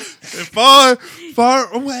lines. far,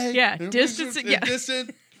 far away. Yeah, distant. Yeah.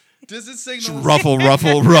 distant signals. Ruffle.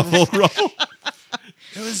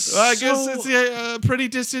 It was I guess it's a pretty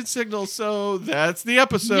distant signal, so that's the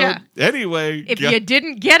episode. Yeah. Anyway, If you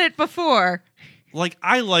didn't get it before, like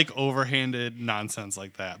I like overhanded nonsense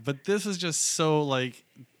like that, but this is just so like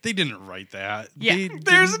they didn't write that. Yeah. They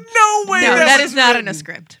there's didn't- no way no, that was is not in written. a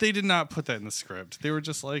script. They did not put that in the script. They were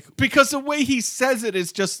just like, Because the way he says it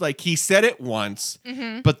is just like he said it once,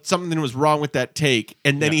 but something was wrong with that take,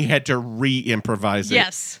 and then Yeah. he had to re-improvise it.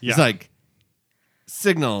 Yes. He's Yeah. like,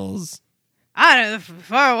 signals. They're from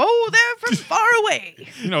far away.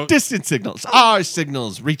 You know, Distant signals. Our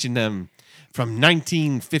signals reaching them from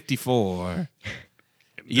 1954. they're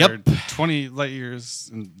Yep. 20 light years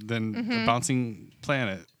and then the bouncing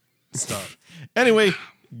planet stuff. Anyway,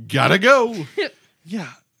 gotta go.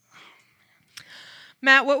 Yeah.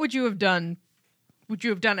 Matt, what would you have done? Would you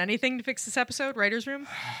have done anything to fix this episode, writer's room?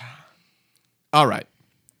 All right.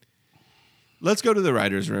 Let's go to the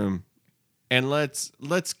writer's room and let's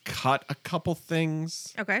cut a couple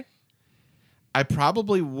things. Okay. I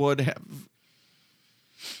probably would have.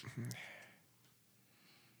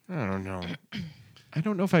 I don't know. I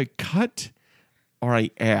don't know if I cut or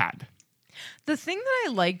I add. The thing that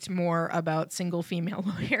I liked more about Single Female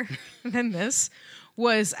Lawyer than this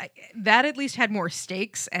was that at least had more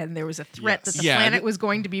stakes, and there was a threat that the planet was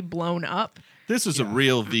going to be blown up. This was a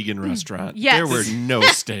real vegan restaurant. Yes. There were no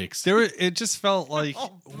stakes. It just felt like,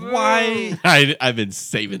 why? I've been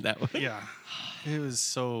saving that one. Yeah. It was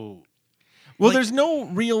so. Well, there's no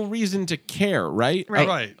real reason to care, right? Right.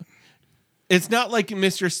 Right. It's not like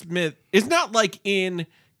Mr. Smith. It's not like in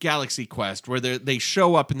Galaxy Quest where they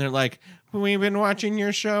show up and they're like, "We've been watching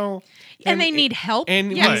your show, And they need help.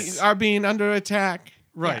 and Yes. we are being under attack."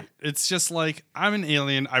 Right. Yeah. It's just like, I'm an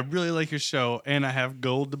alien. I really like your show, and I have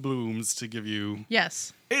gold doubloons to give you.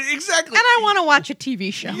 Yes. Exactly. And I want to watch a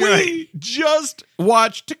TV show. We just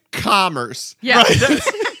watched Commerce. Yeah.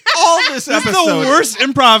 That's all this This episode. is the worst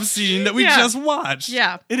improv scene that we Yeah. just watched.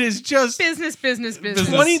 Yeah. It is just Business.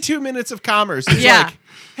 22 minutes of Commerce. It's Yeah. like,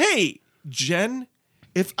 hey, Jen,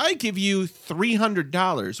 if I give you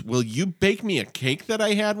 $300, will you bake me a cake that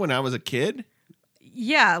I had when I was a kid?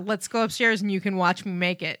 Yeah, let's go upstairs and you can watch me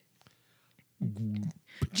make it.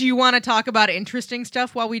 Do you want to talk about interesting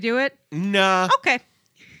stuff while we do it? Nah. Okay.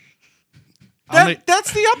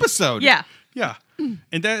 That's the episode. Yeah. Yeah.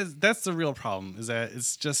 And that's the real problem, is that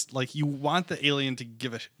it's just like you want the alien to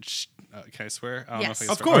give a can I swear? I don't know if I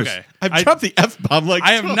can Of swear. course. Okay. I've dropped the F-bomb like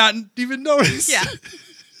I have not even noticed. Yeah.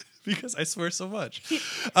 Because I swear so much.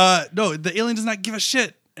 No, the alien does not give a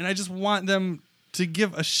shit. And I just want them to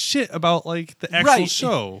give a shit about like the actual Right.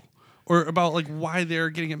 show. Or about like why they're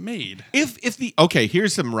getting it made. Okay,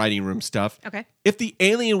 here's some writing room stuff. Okay. If the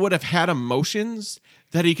alien would have had emotions,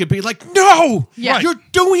 that he could be like, "No, Yeah. you're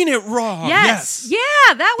doing it wrong." Yes.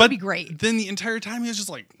 Yeah, that would be great. Then the entire time he was just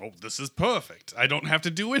like, "Oh, this is perfect. I don't have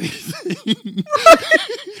to do anything."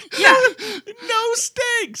 Yeah. No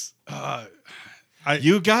stakes.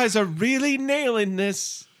 You guys are really nailing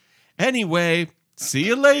this. Anyway, see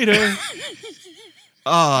you later.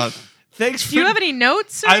 Thanks for. Do you have any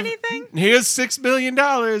notes or anything? Here's $6 million.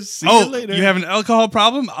 See you later. You have an alcohol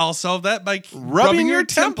problem? I'll solve that by rubbing your your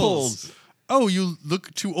temples. Oh, you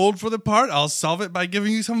look too old for the part? I'll solve it by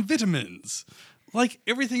giving you some vitamins. Like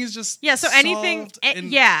everything is just Yeah, so anything solved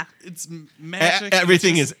and yeah. it's magic.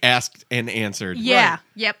 Everything It's is asked and answered. Yeah. Right.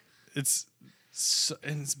 Yep. just-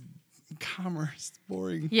 it's commerce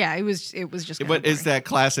boring. Yeah, it was just kinda What is boring. that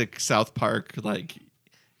classic South Park, like,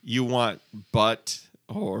 you want but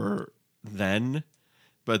or then?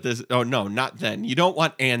 But this, oh no, not then. You don't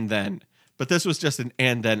want and then. But this was just an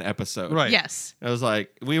and then episode. Right. Yes. It was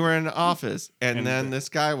like, we were in an office, and And then then- this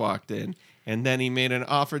guy walked in, and then he made an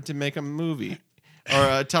offer to make a movie or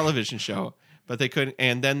a television show. But they couldn't,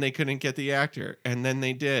 and then they couldn't get the actor, and then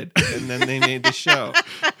they did, and then they made the show.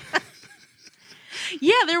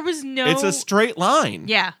 Yeah, there was no It's a straight line.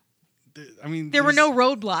 Yeah. I mean, There were there's- no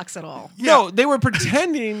roadblocks at all. No, they were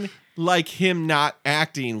pretending like him not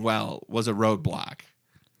acting well was a roadblock.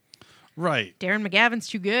 Right. Darren McGavin's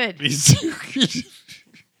too good. Especially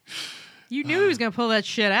You knew he was going to pull that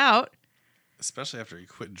shit out. after he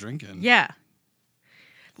quit drinking. Yeah.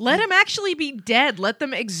 Let him actually be dead. Let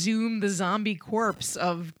them exhume the zombie corpse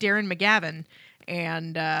of Darren McGavin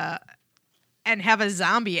and have a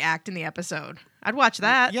zombie act in the episode. I'd watch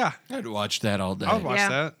that. Yeah, I'd watch that all day. I would watch Yeah.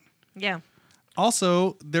 that. Yeah.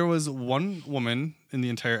 Also, there was one woman in the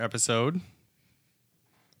entire episode.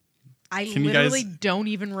 I Can you literally guys- don't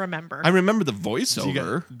even remember. I remember the You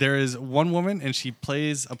voiceover. got- there is one woman, and she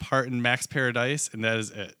plays a part in Max Paradise, and that is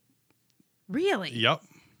it. Really? Yep.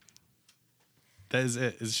 That is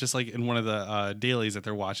it. It's just like in one of the dailies that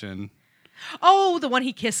they're watching, Oh, the one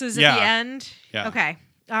he kisses at Yeah. the end? Yeah. Okay.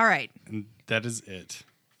 All right. and that is it.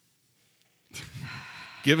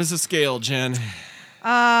 Give us a scale, Jen.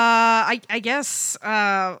 I guess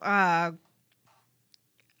 1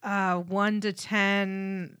 to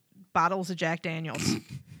 10 bottles of Jack Daniels.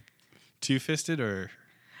 Two-fisted or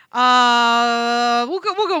We'll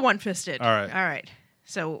go one-fisted. All right. All right.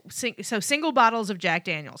 So single bottles of Jack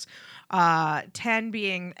Daniels. 10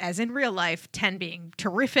 being, as in real life, 10 being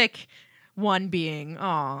terrific, One being,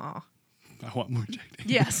 aw. I want more Jack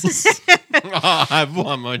Daniels. Yes. I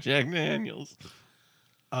want more Jack Daniels.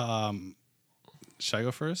 Should I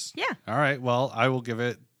go first? Yeah. All right. Well, I will give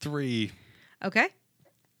it 3. Okay.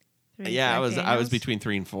 Three Yeah, Jack I was Daniels. between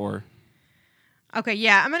 3 and 4. Okay,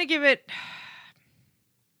 yeah, I'm gonna give it.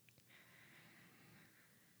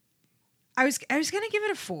 I was gonna give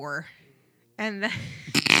it a 4, and then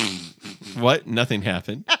What? Nothing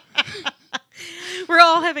happened. we're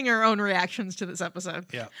all having our own reactions to this episode.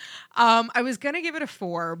 Yeah. I was gonna give it a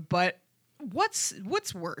 4, but what's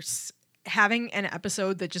worse? Having an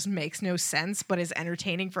episode that just makes no sense but is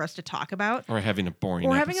entertaining for us to talk about, Or having a boring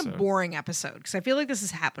or episode. having a boring episode, because I feel like this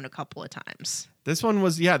has happened a couple of times. This one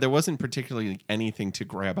was, there wasn't particularly anything to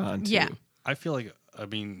grab onto. Yeah. I feel like, I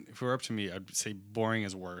mean, if it were up to me, I'd say boring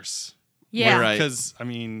is worse. Yeah, Right. Because, I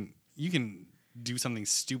mean, you can do something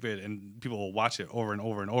stupid and people will watch it over and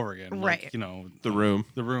over and over again. Right. Like, you know, The Room.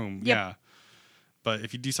 The Room, Yep. yeah. But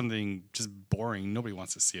if you do something just boring, nobody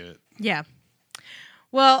wants to see it. yeah.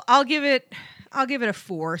 Well, I'll give it a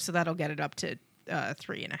 4, so that'll get it up to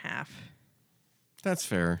 3.5. That's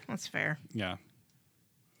fair. That's fair. Yeah.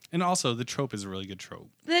 And also, the trope is a really good trope.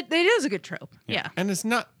 That is a good trope. Yeah. And it's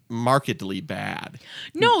not markedly bad.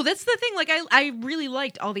 No, that's the thing. Like, I really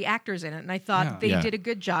liked all the actors in it, and I thought Yeah. they Yeah. did a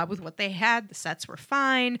good job with what they had. The sets were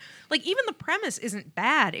fine. Like, even the premise isn't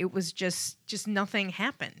bad. It was just nothing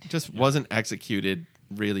happened. Just wasn't executed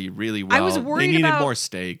really, really well. I was worried they needed about more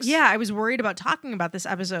stakes. Yeah, I was worried about talking about this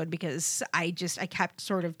episode because I kept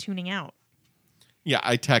sort of tuning out. Yeah,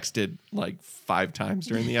 I texted like 5 times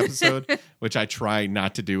during the episode, which I try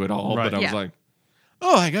not to do at all. Right. But I was Yeah. like,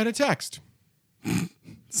 oh, I got a text.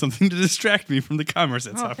 Something to distract me from the commerce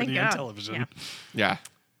that's Oh, happening thank on God. television. Yeah. Yeah.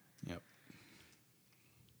 Yep.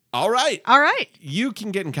 All right. All right. You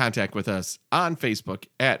can get in contact with us on Facebook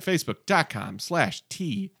at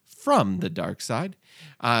facebook.com/T from the dark side,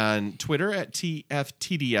 on Twitter at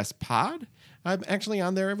TFTDSpod. I'm actually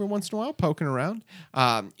on there every once in a while poking around.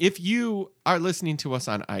 If you are listening to us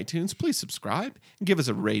on iTunes, please subscribe and give us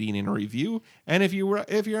a rating and a review. And if you're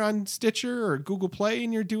on Stitcher or Google Play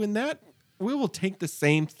and you're doing that, we will take the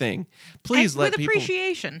same thing. Please And let with people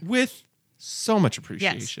appreciation. with so much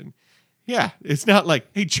appreciation. Yeah, it's not like,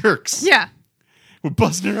 hey, jerks. Yeah. We're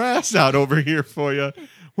busting our ass out over here for you.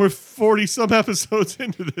 We're 40 some episodes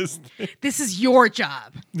into this thing. This is your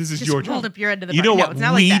job. This is Just your hold job. up your end of the You know bargain. No, what it's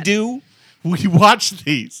not we like that. do? We watch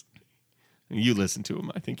these. And you listen to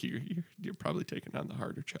them. I think you're probably taking on the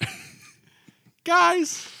harder job.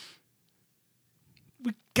 Guys,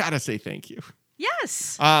 we gotta say thank you.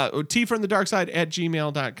 Yes.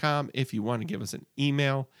 tfromthedarkside@gmail.com if you want to give us an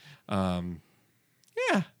email. Yeah.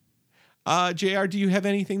 JR, do you have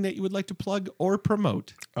anything that you would like to plug or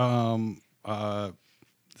promote? This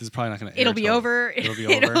is probably not going to. It'll be over. It'll be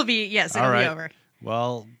over. It'll be All right. over.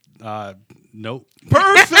 Well, nope.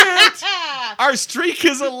 Perfect. Our streak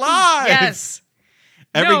is alive. Yes.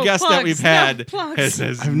 Every No guest that plugs, we've no had plugs.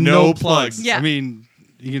 has I have no plugs. Yeah. I mean,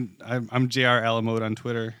 you can. I'm JR Alamode on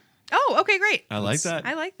Twitter. Oh, okay, great. I like that.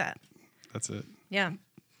 I like that. That's it. Yeah.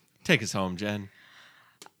 Take us home, Jen.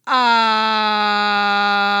 Hey,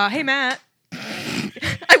 Matt.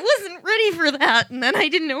 I wasn't ready for that, and then I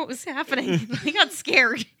didn't know what was happening. I got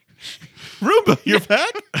scared. Roomba, you're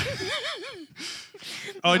back?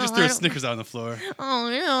 Oh, I just Oh, threw I a don't- Snickers out on the floor. Oh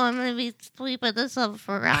no, I'm gonna be sleeping this up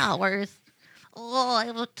for hours. Oh, I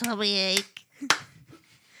have a tummy ache.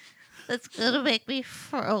 That's gonna make me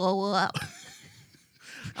throw up.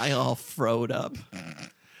 I all froed up.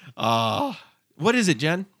 What is it,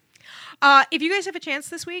 Jen? If you guys have a chance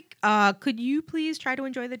this week, could you please try to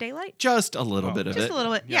enjoy the daylight? Just a little bit of Just it. a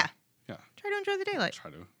little bit. Yeah. Yeah. Try to enjoy the daylight.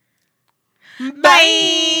 Try to.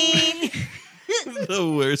 Bye.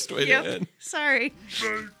 The worst way to Yep. end. Sorry.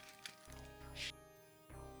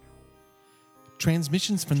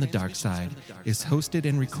 Transmissions from the Dark Side is hosted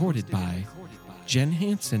and recorded by Jen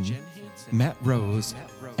Hansen, Matt Rose,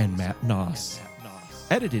 and Matt Noss.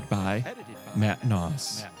 Edited by Matt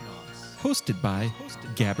Noss. Hosted by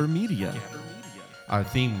Gabber Media. Our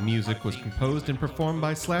theme music was composed and performed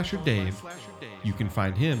by Slasher Dave. You can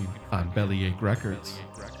find him on Bellyache Records.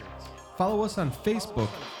 Follow us on Facebook,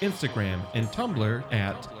 Instagram, and Tumblr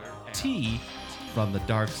at T from the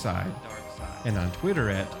Dark Side, and on Twitter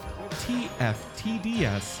at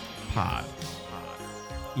TFTDS Pod.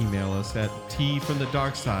 Email us at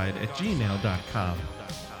tfromthedarkside@gmail.com.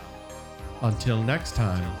 Until next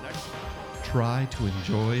time, try to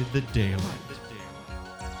enjoy the daylight.